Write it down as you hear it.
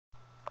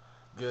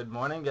Good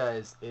morning,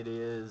 guys. It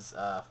is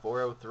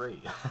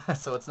 4:03,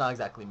 so it's not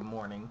exactly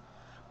morning,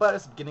 but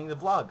it's beginning the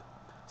vlog.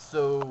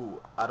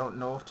 So I don't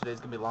know if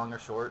today's gonna be long or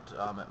short.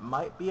 It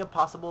might be a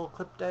possible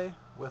clip day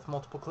with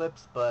multiple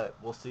clips, but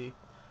we'll see.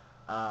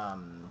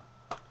 Um,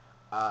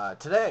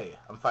 Today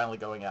I'm finally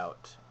going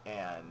out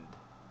and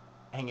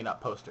hanging up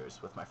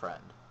posters with my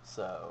friend.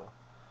 So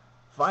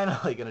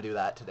finally gonna do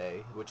that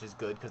today, which is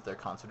good because their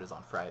concert is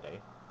on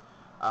Friday.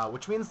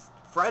 Which means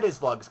Friday's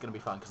vlog is gonna be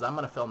fun because I'm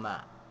gonna film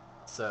that.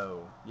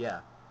 So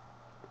yeah.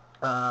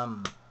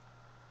 Um,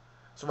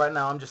 so right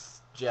now I'm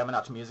just jamming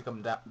out to music.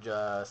 I'm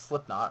just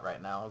Slipknot right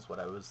now is what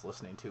I was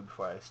listening to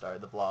before I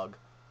started the vlog.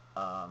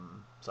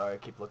 Sorry, I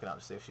keep looking out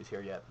to see if she's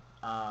here yet.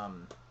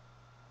 And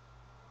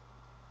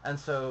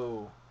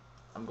so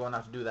I'm going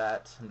out to do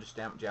that. I'm just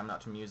jamming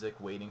out to music,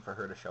 waiting for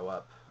her to show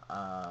up.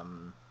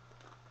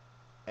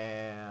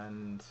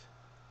 And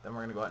then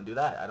we're gonna go out and do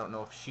that. I don't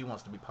know if she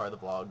wants to be part of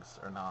the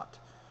vlogs or not.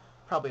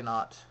 Probably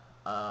not.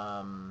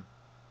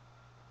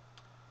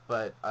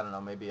 But I don't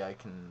know, maybe I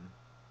can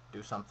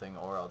do something,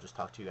 or I'll just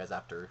talk to you guys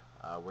after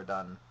we're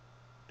done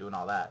doing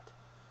all that.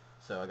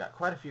 So I got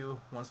quite a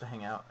few ones to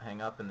hang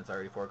up, and it's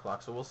already 4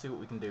 o'clock, so we'll see what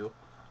we can do,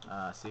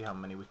 see how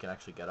many we can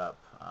actually get up.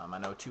 I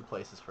know 2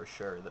 places for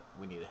sure that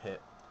we need to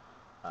hit,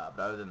 but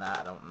other than that,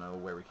 I don't know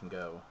where we can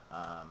go.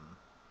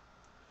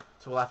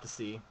 So we'll have to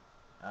see.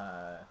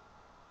 Oh,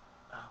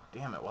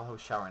 damn it, while I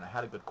was showering, I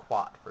had a good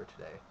quat for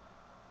today.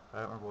 I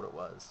don't remember what it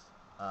was.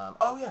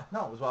 Oh yeah,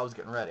 no, it was while I was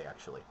getting ready,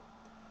 actually.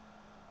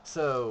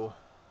 So,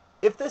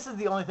 if this is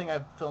the only thing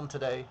I've filmed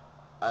today,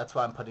 that's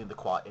why I'm putting the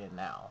quat in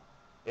now.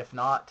 If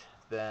not,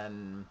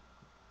 then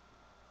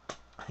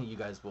you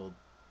guys will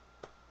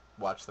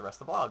watch the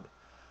rest of the vlog.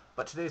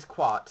 But today's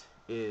quat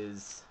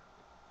is,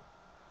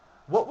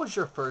 what was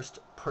your first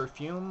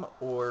perfume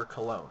or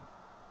cologne?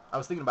 I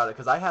was thinking about it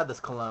because I had this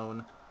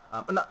cologne,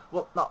 not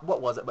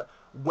what was it, but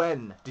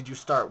when did you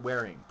start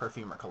wearing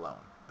perfume or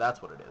cologne?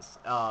 That's what it is.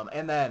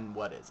 And then,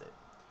 what is it?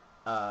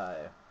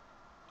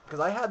 Because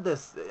I had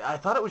this, I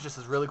thought it was just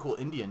this really cool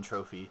Indian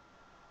trophy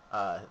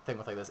thing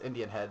with like this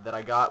Indian head that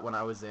I got when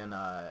I was in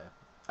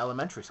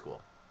elementary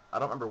school. I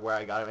don't remember where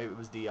I got it. Maybe it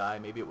was DI,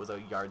 maybe it was a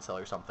yard sale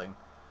or something.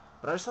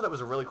 But I just thought it was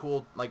a really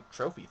cool like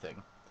trophy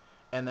thing.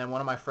 And then one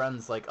of my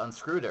friends like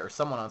unscrewed it, or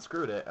someone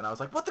unscrewed it, and I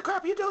was like, "What the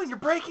crap are you doing? You're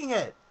breaking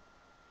it!"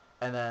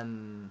 And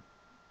then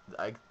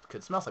I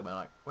could smell something. I'm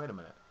like, "Wait a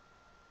minute."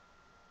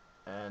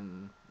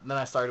 And then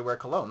I started to wear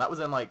cologne. That was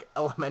in like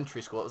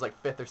elementary school. It was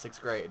like 5th or 6th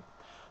grade.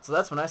 So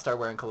that's when I started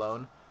wearing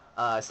cologne.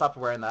 I stopped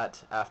wearing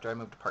that after I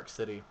moved to Park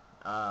City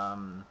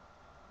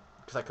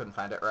because I couldn't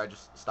find it, or I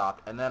just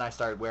stopped. And then I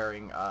started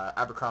wearing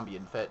Abercrombie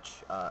and Fitch,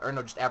 or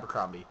no, just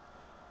Abercrombie.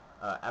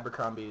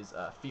 Abercrombie's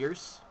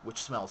Fierce,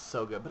 which smells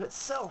so good, but it's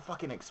so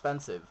fucking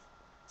expensive.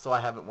 So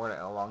I haven't worn it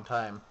in a long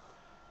time,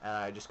 and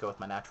I just go with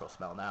my natural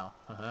smell now.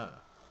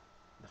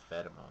 The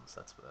pheromones,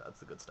 that's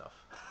the good stuff.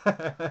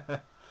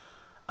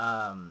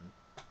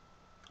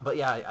 But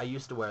yeah, I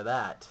used to wear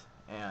that,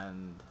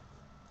 and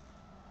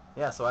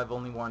yeah, so I've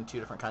only worn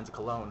 2 different kinds of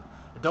cologne.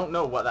 I don't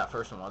know what that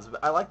first one was,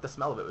 but I like the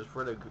smell of it. It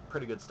was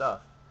pretty good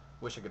stuff.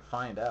 Wish I could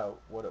find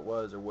out what it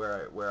was or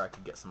where I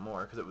could get some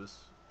more, because it was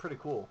pretty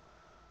cool.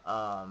 It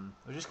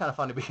was just kind of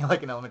fun to be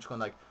like in elementary school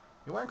and like,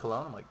 "You wearing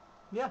cologne?" I'm like,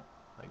 "Yeah."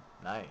 Like,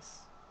 nice.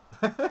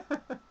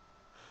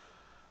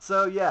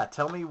 So yeah,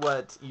 tell me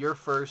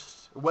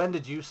when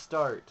did you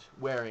start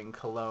wearing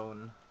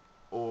cologne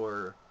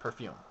or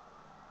perfume?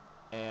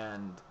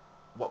 And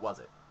what was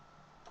it?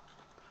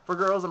 For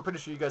girls, I'm pretty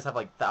sure you guys have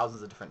like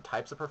thousands of different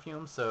types of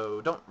perfume,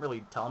 so don't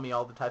really tell me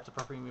all the types of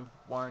perfume you've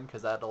worn,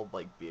 because that'll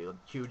like be a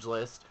huge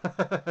list.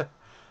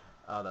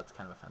 Oh, that's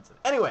kind of offensive.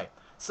 Anyway,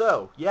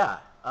 so yeah,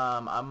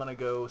 I'm gonna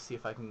go see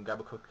if I can grab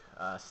a quick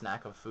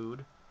snack of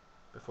food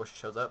before she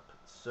shows up.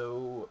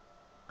 So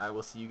I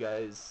will see you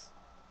guys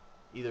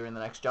either in the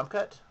next jump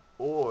cut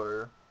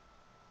or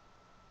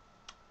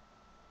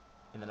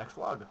in the next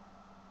vlog.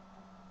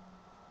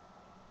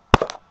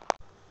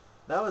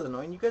 That was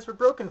annoying. You guys were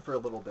broken for a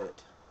little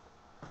bit.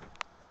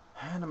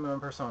 And I'm in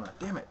persona.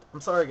 Damn it.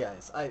 I'm sorry,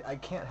 guys. I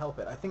can't help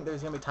it. I think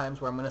there's going to be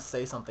times where I'm going to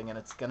say something and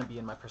it's going to be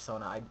in my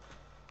persona.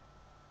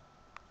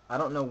 I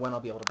don't know when I'll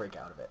be able to break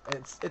out of it.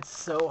 It's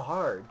so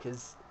hard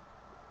because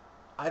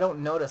I don't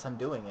notice I'm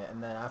doing it,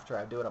 and then after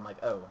I do it, I'm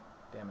like, "Oh,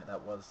 damn it.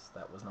 That was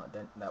not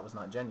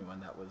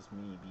genuine. That was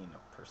me being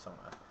a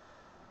persona."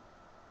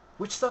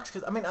 Which sucks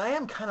because I mean, I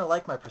am kind of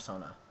like my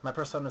persona. My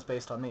persona is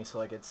based on me, so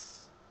like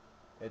it's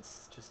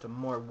just a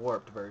more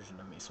warped version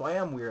of me. So I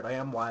am weird, I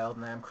am wild,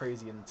 and I am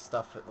crazy and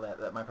stuff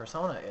that my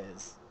persona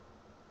is.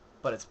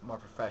 But it's more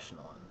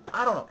professional. And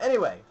I don't know.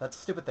 Anyway, that's a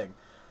stupid thing.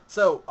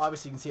 So,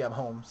 obviously you can see I'm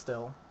home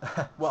still.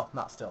 Well,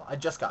 not still. I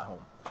just got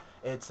home.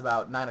 It's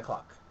about 9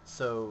 o'clock.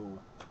 So,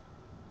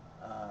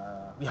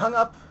 we hung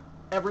up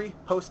every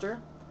poster.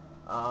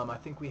 I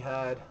think we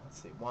had, let's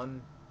see,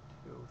 1,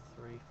 2,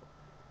 3, 4.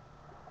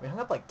 We hung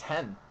up like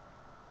 10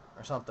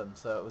 or something,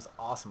 so it was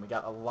awesome. We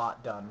got a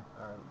lot done,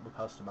 or we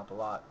posted them up a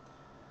lot.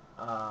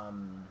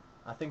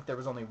 I think there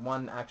was only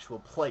one actual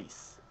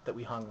place that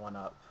we hung one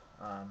up.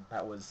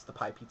 That was the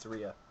Pie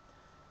Pizzeria.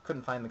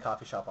 couldn't find the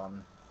coffee shop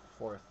on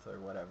 4th or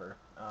whatever.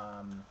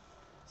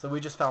 So we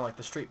just found like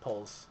the street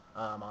poles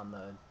on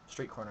the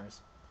street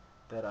corners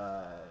that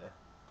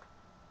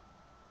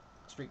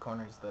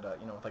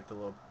you know, with like the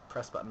little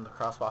press button, the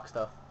crosswalk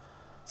stuff.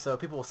 So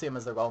people will see them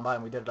as they're going by,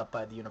 and we did it up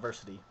by the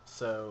university.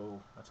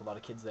 So that's a lot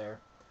of kids there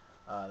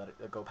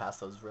that go past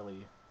those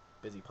really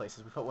busy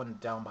places. We put one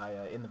down by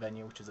in the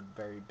venue, which is a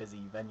very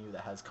busy venue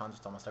that has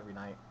concerts almost every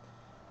night.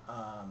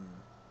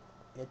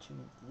 Itchy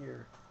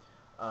ear.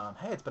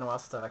 Hey, it's been a while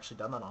since I've actually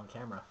done that on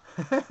camera.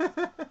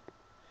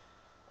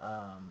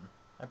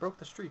 I broke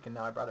the streak and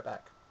now I brought it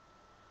back.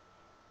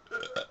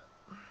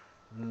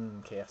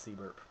 KFC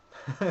burp.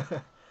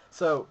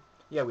 So,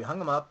 yeah, we hung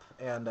them up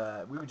and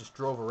we just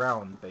drove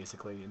around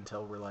basically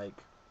until we're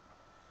like,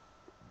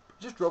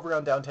 just drove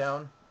around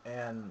downtown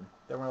and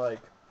then we're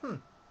like,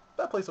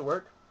 that place will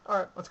work.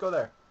 Alright, let's go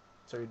there.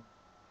 So we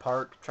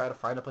park, try to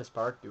find a place to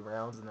park, do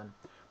rounds, and then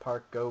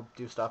park, go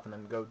do stuff, and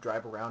then go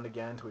drive around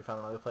again until we found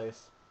another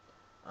place.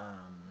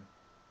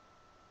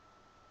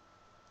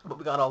 But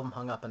we got all of them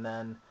hung up, and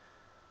then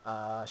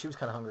she was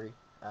kind of hungry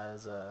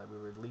as we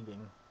were leaving,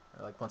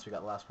 or like once we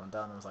got the last one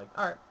done. I was like,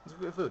 all right, let's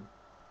go get food.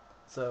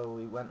 So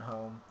we went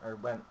home, or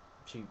we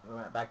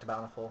went back to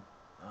Bountiful,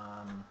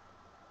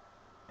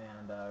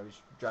 and we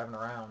was driving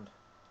around,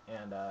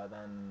 and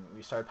then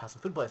we started passing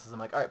food places. I'm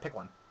like, all right, pick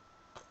one.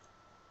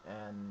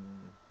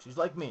 And she's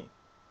like me.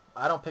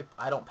 I don't pick.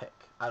 I don't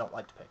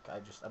like to pick.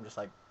 I'm just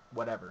like,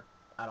 whatever.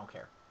 I don't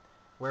care.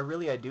 Where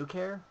really I do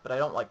care, but I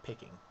don't like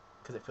picking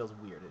because it feels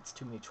weird. It's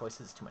too many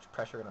choices, it's too much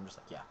pressure, and I'm just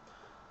like, yeah.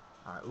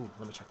 All right. Ooh,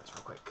 let me check this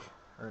real quick.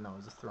 Or no,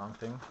 is this the wrong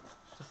thing?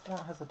 This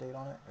one has a date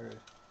on it, or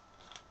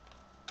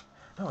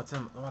no? It's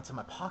in the one's in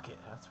my pocket.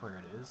 That's where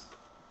it is.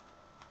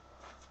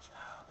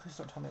 Please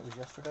don't tell me it was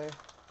yesterday.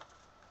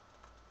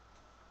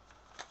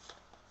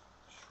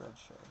 Shred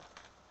shade.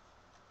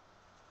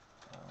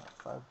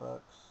 $5.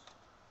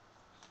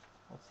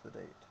 What's the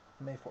date?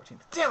 May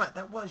 14th. Damn it!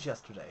 That was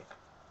yesterday.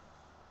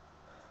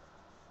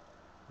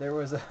 There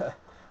was a...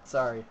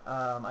 Sorry.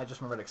 I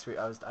just remembered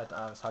I was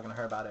talking to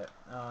her about it.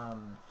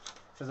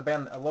 There's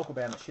a local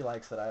band that she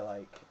likes that I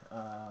like,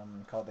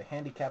 called the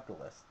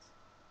Handicapitalists.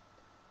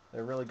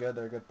 They're really good.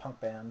 They're a good punk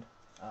band.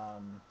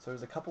 So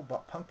there's a couple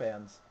punk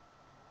bands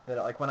that,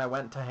 like, when I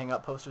went to hang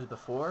up posters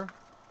before,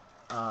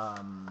 when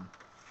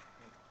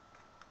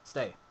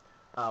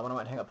I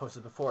went to hang up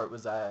posters before, it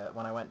was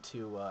when I went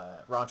to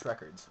Raunch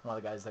Records. One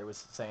of the guys there was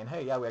saying,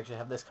 hey, yeah, we actually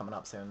have this coming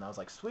up soon. And I was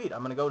like, sweet, I'm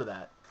going to go to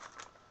that.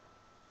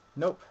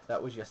 Nope,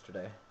 that was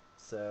yesterday.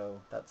 So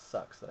that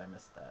sucks that I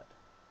missed that.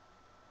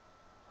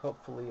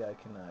 Hopefully I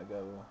can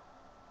go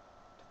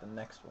to the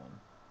next one.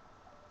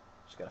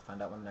 Just got to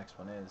find out when the next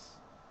one is.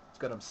 It's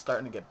good, I'm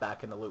starting to get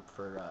back in the loop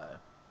for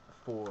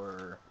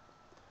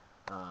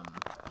I'm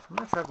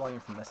going to try volume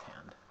from this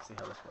hand, see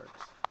how this works.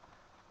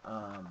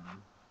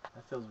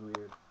 That feels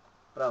weird.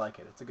 But I like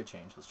it. It's a good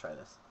change. Let's try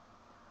this.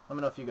 Let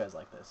me know if you guys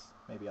like this.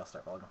 Maybe I'll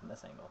start vlogging from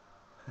this angle.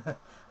 I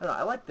don't know.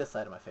 I like this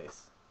side of my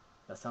face.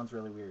 That sounds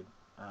really weird.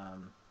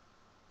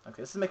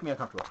 Okay, this is making me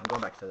uncomfortable. I'm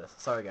going back to this.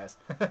 Sorry, guys.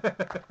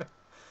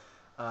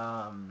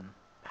 And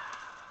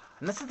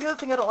this is the other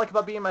thing I don't like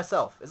about being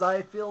myself, is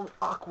I feel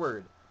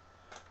awkward.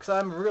 Because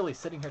I'm really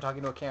sitting here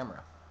talking to a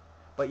camera.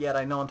 But yet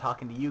I know I'm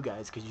talking to you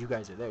guys because you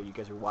guys are there. You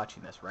guys are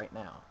watching this right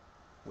now.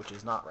 Which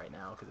is not right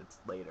now because it's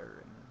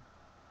later and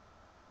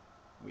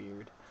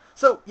weird.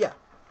 So, yeah.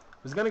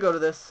 Was going to go to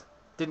this.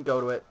 Didn't go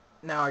to it.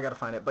 Now I got to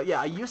find it. But yeah,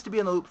 I used to be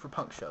in the loop for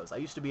punk shows. I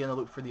used to be in the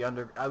loop for the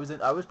I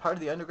was part of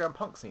the underground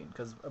punk scene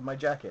because of my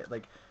jacket.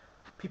 Like,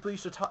 people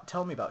used to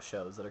tell me about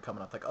shows that are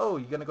coming up. Like, oh,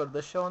 you going to go to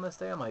this show on this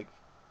day? I'm like,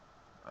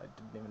 I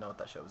didn't even know what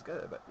that show was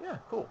good. But yeah,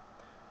 cool.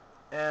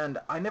 And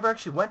I never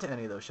actually went to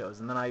any of those shows.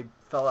 And then I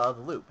fell out of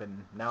the loop.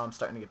 And now I'm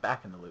starting to get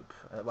back in the loop.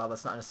 Well,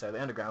 that's not necessarily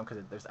underground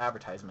because there's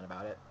advertisement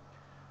about it.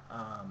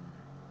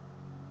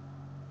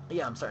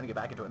 Yeah, I'm starting to get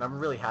back into it, and I'm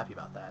really happy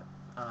about that.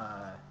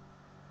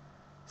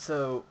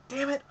 So,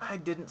 damn it, I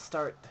didn't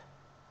start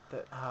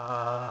the,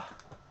 I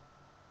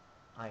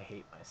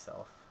hate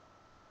myself.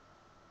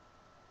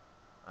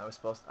 I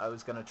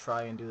was gonna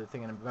try and do the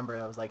thing, and I remember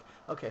I was like,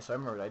 okay, so I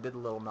remembered I did the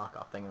little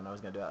knockoff thing, and I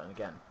was gonna do that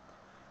again.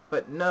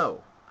 But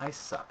no, I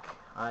suck.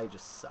 I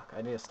just suck.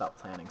 I need to stop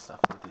planning stuff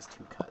with these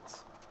two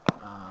cuts.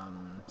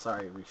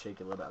 Sorry, we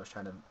shake it a little bit. I was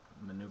trying to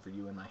maneuver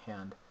you in my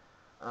hand.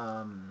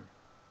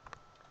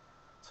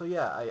 So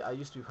yeah, I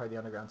used to be part of the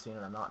underground scene,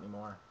 and I'm not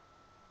anymore.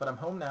 But I'm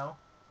home now,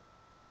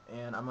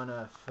 and I'm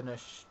gonna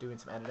finish doing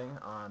some editing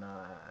on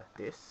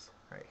this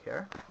right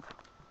here.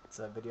 It's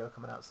a video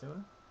coming out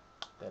soon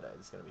that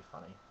is gonna be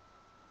funny.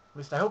 At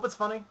least I hope it's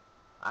funny.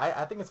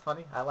 I think it's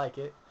funny. I like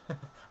it.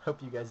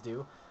 Hope you guys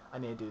do. I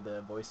need to do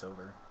the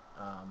voiceover,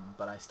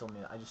 but I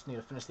just need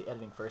to finish the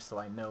editing first, so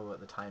I know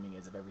what the timing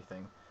is of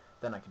everything.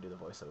 Then I can do the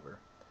voiceover.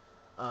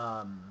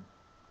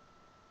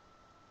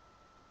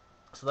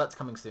 So that's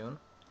coming soon.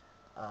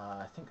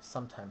 I think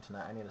sometime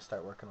tonight I need to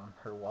start working on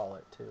her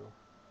wallet too,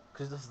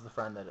 because this is the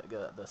friend that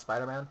the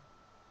Spider-Man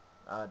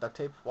duct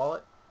tape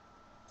wallet.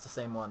 It's the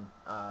same one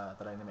that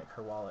I need to make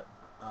her wallet.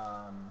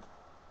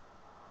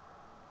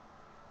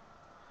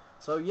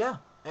 So yeah,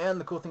 and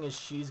the cool thing is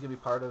she's gonna be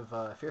part of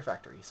Fear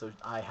Factory. So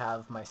I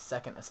have my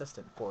second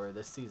assistant for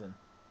this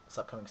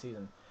upcoming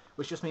season,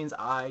 which just means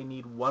I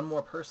need one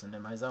more person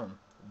in my zone,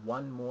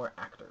 one more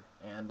actor,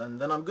 and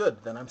then I'm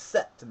good. Then I'm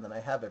set, and then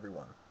I have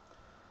everyone.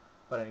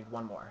 But I need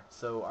one more.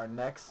 So our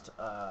next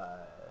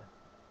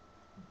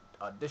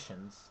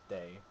auditions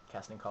day,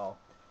 casting call,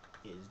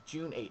 is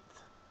June 8th.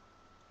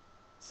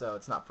 So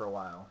it's not for a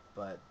while,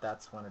 but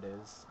that's when it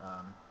is.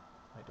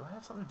 Wait, do I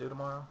have something to do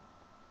tomorrow?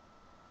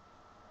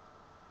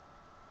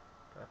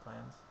 Do I have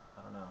plans?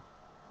 I don't know.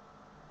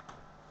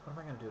 What am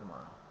I going to do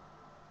tomorrow?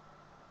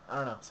 I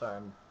don't know. Sorry,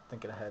 I'm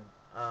thinking ahead.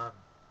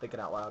 Thinking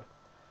out loud.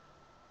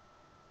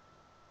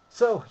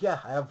 So, yeah,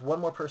 I have one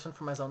more person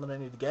for my zone that I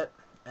need to get,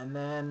 and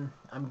then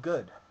I'm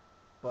good.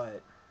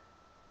 But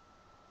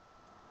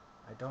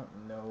I don't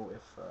know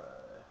if,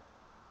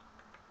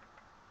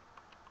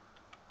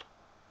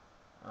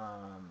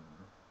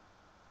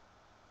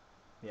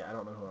 yeah, I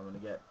don't know who I'm going to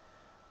get.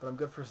 But I'm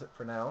good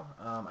for now.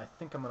 I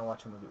think I'm going to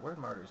watch a movie. Where'd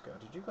Martyrs go?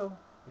 Did you go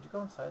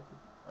inside?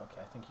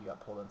 Okay, I think you got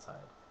pulled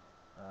inside.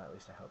 At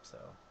least I hope so.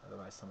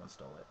 Otherwise, someone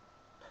stole it.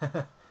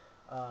 I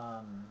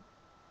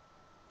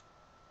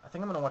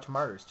think I'm going to watch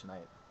Martyrs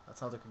tonight. That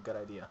sounds like a good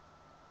idea.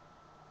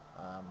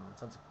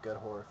 Sounds like a good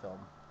horror film.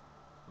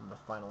 I'm going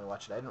to finally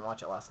watch it. I didn't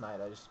watch it last night.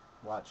 I just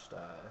watched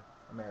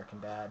American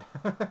Dad.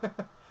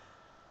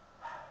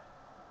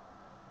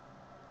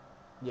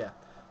 Yeah.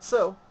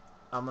 So,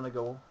 I'm going to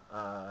go.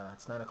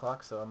 It's 9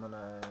 o'clock, so I'm going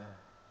to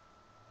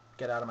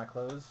get out of my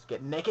clothes.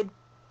 Get naked.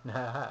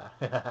 That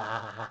was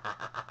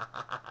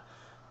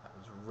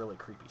really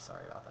creepy.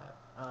 Sorry about that.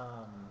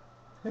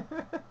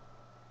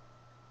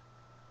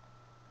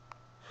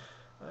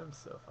 I'm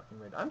so fucking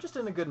weird. I'm just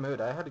in a good mood.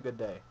 I had a good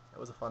day. It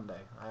was a fun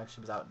day. I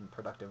actually was out and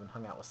productive and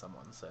hung out with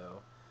someone,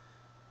 so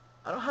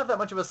I don't have that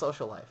much of a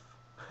social life.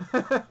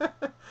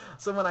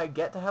 So when I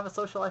get to have a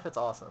social life, it's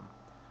awesome.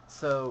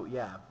 So,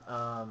 yeah.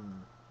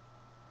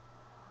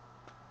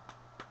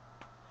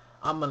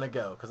 I'm gonna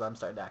go, because I'm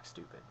starting to act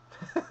stupid.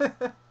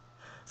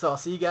 So I'll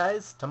see you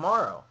guys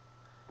tomorrow.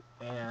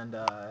 And,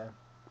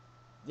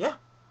 yeah.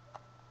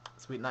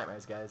 Sweet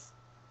nightmares, guys.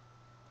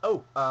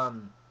 Oh,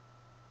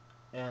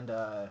 and,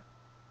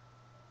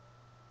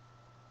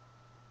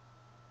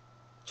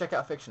 check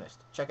out Fictionist.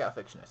 Check out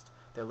Fictionist.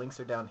 Their links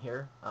are down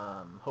here.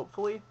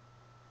 Hopefully.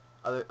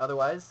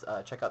 Otherwise,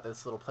 check out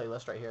this little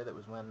playlist right here that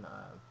was when,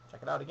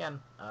 check it out again.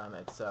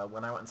 It's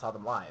when I went and saw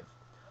them live.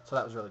 So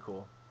that was really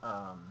cool.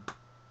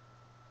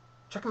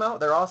 Check them out.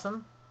 They're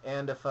awesome.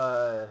 And if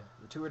the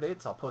tour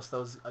dates, I'll post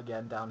those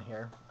again down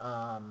here.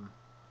 If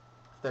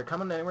they're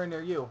coming anywhere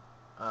near you,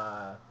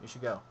 you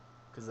should go.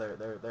 Because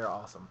they're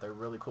awesome. They're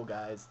really cool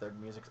guys. Their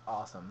music's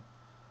awesome.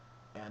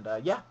 And,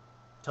 yeah.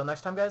 Till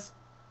next time, guys.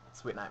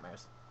 Sweet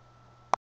nightmares.